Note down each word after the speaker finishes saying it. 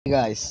Hey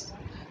guys,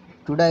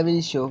 today I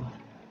will show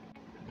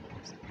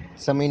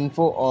some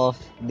info of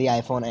the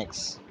iPhone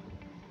X.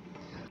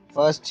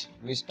 First,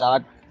 we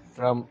start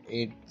from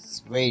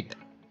its weight.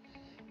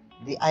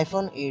 The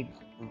iPhone 8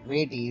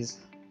 weight is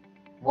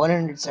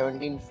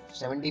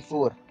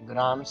 174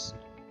 grams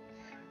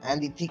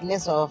and the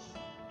thickness of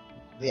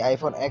the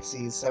iPhone X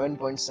is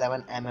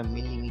 7.7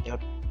 millimeter,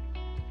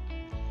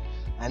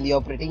 and the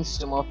operating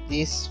system of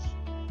this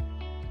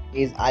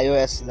is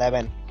iOS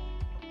 11.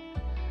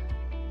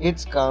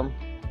 It's come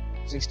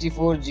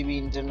 64 GB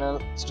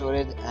internal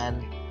storage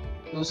and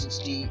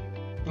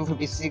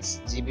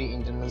 256 GB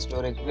internal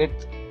storage with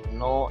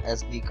no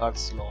SD card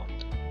slot,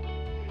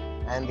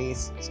 and the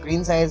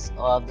screen size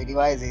of the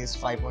device is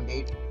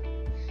 5.8,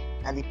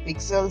 and the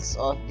pixels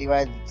of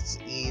device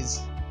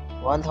is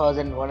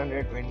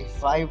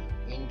 1125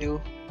 into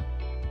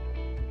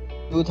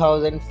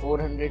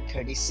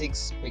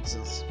 2436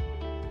 pixels.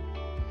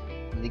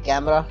 The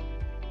camera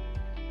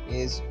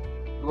is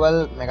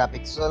 12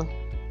 megapixel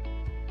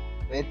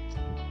with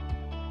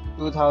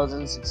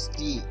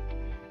 2060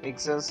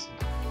 pixels,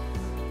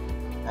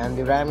 and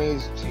the RAM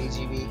is 3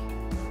 GB.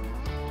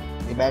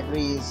 The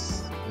battery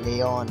is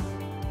Leon.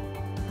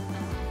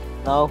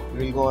 Now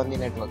we will go on the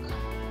network.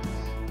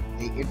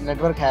 The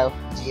network have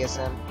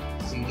GSM,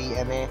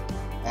 CDMA,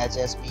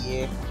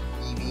 HSPA,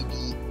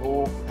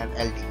 EVDO and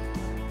LTE.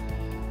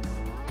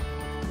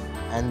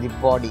 And the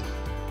body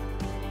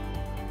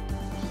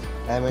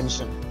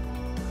dimension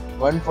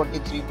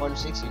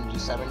 143.6 into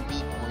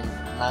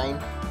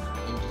 70.9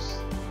 inches,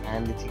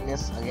 and the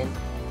thickness again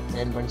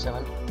 10.7. I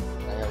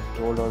have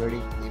told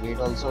already. The weight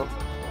also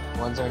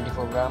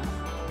 174 gram.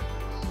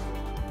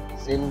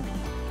 SIM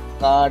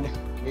card,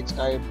 which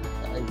type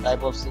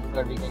of SIM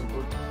card we can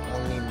put?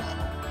 Only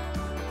nano.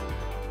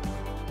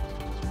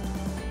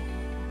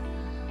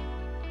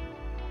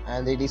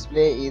 And the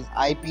display is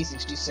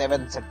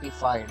IP67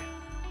 certified.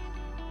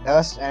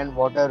 Dust and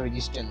water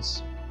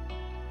resistance.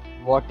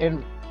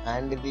 The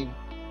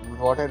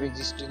water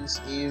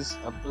resistance is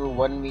up to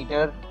 1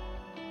 meter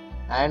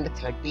and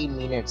 30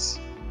 minutes.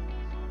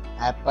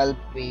 Apple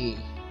Pay.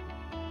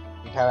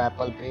 It have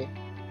Apple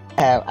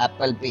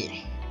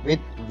Pay. With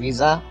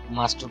Visa,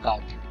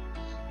 MasterCard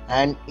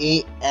and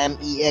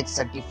AMEX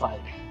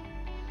certified.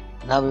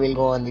 Now we will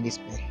go on the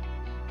display.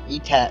 The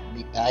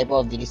type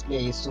of the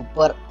display is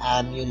Super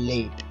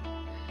AMOLED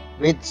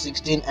with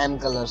 16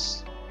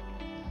 colors,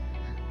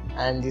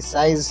 and the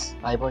size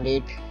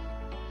 5.8.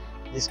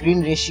 The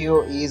screen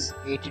ratio is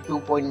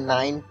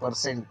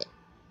 82.9%.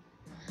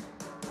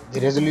 The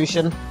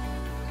resolution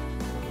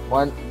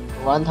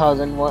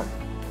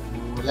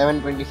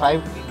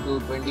 1125 into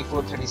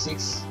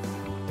 2436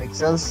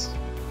 pixels.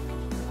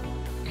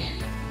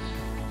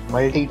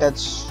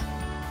 Multi-touch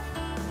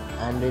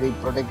and it is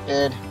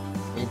protected.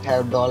 It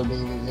have Dolby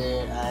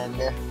Vision and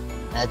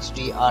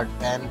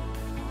HDR10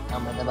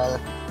 compatible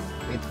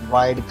with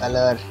wide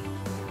color,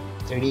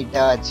 3D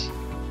touch,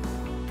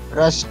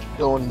 brushed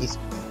tone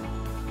display.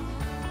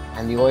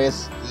 And the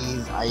OS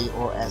is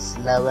iOS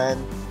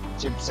 11,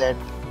 chipset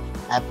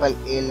Apple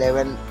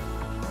A11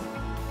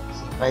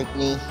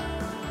 Bionic,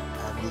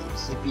 and the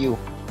CPU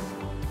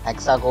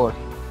hexa-core.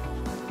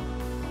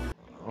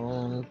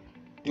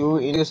 2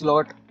 in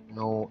slot,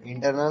 no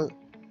internal,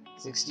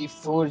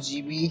 64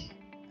 GB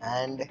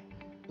and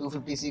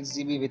 256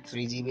 GB with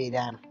 3 GB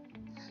RAM.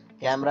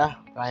 Camera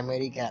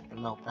primary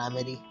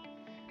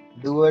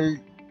dual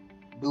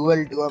 2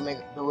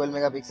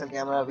 megapixel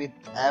camera with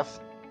f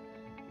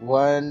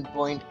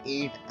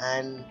 1.8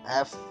 and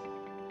f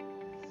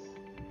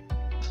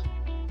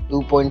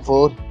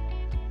 2.4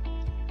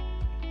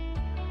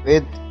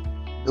 with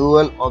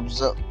dual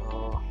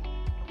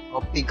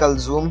optical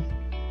zoom,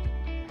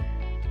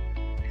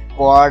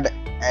 quad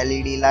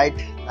LED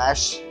light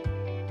flash.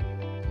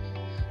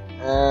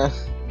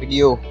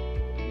 Video,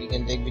 we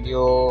can take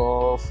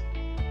video of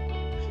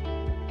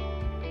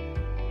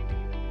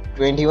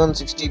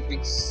 2160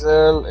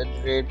 pixel at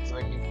rate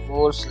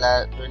 24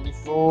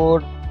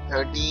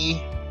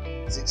 30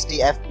 60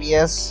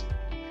 fps,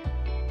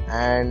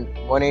 and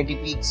 180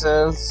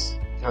 pixels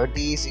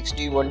 30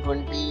 60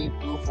 120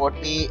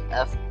 240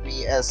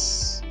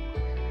 fps.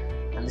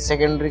 And the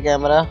secondary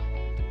camera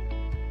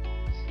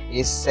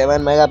is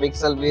 7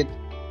 megapixel with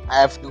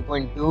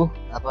f2.2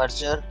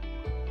 aperture,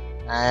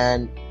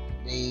 and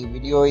the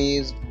video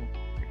is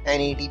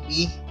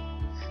 1080p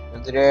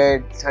at the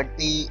rate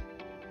 30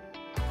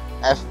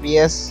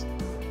 fps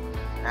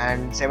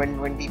and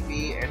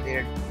 720p at the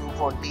rate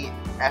 240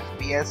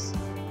 fps,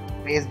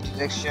 face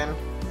detection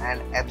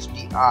and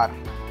HDR.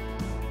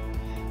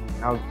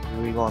 Now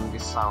we will go on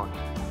this sound.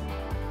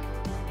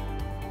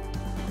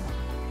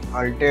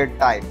 Altered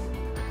type,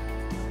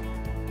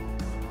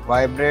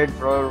 vibrate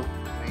pro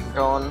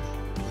ringtone,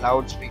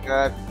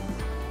 loudspeaker,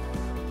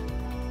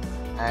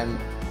 and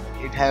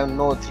it have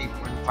no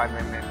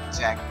 3.5mm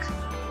jack.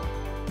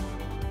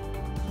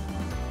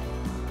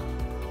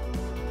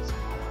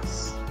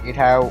 It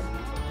have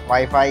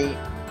Wi-Fi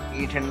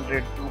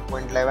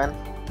 802.11,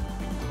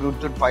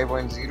 Bluetooth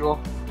 5.0,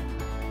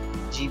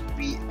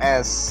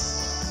 GPS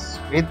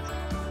with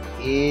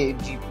a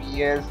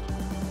GPS,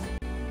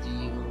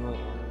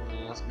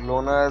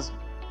 GLONASS,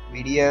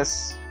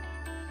 VDS,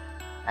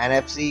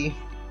 NFC,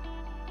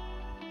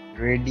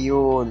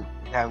 radio. You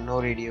have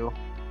no radio.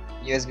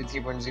 USB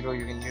 3.0,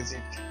 you can use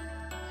it.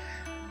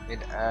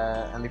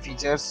 And the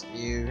features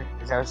is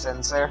it has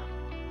sensor,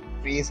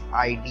 Face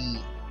ID,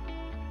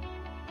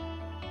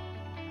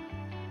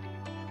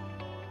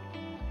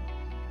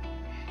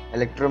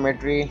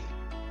 electrometry,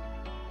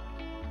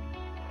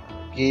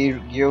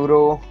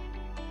 gyro,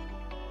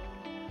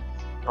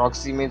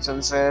 proximate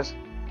sensor,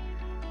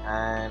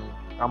 and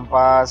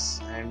compass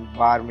and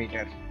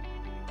barometer.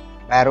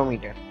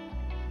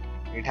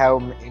 It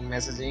have in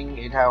messaging,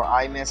 it have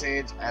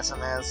iMessage,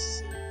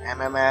 SMS,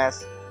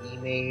 MMS,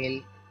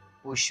 email,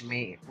 push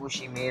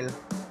email,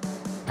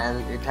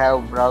 and it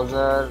have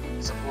browser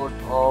support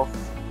of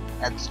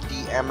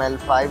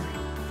HTML5,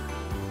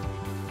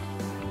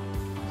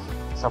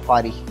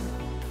 Safari,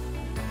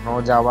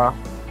 no Java.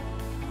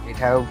 It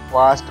have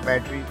fast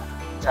battery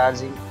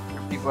charging,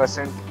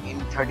 50% in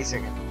 30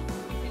 seconds.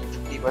 In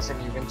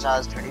 50% you can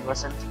charge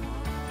 30%,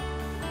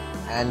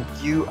 and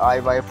QI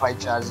Wi-Fi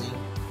charging,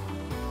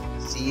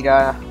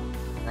 Sierra,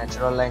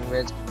 natural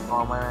language,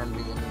 common and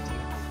with anything.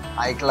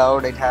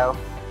 iCloud,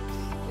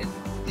 it,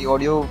 the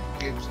audio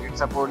clips it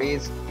support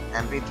is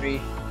MP3,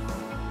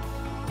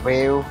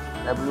 Wave,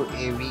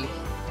 WAV,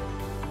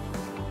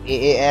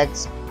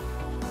 AAX,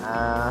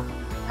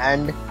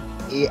 and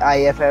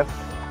AIFF,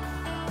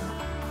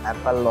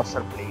 Apple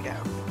Losser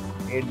Playdown.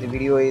 The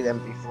video is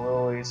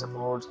MP4. It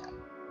supports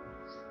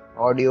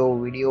audio,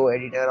 video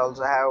editor,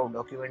 also have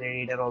document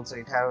editor. Also,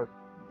 it have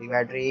the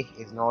battery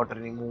is not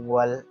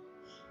removable.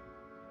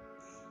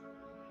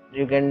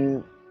 You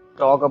can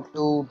talk up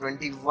to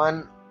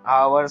 21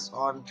 hours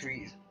on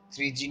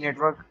 3G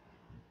network,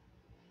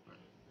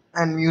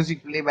 and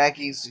music playback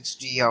is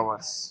 60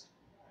 hours.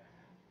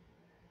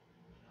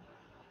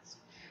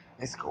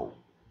 Let's go.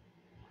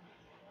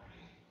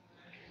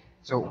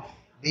 So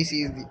this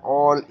is the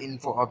all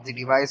info of the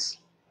device,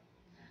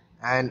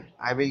 and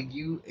I will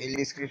give a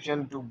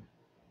description to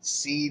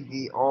see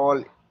the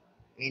all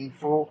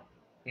info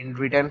in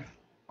written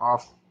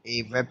of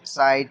a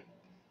website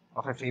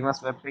of a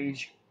famous web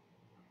page.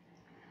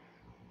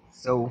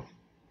 So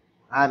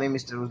I'm a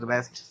Mr. Who's the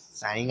Best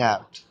signing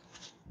out.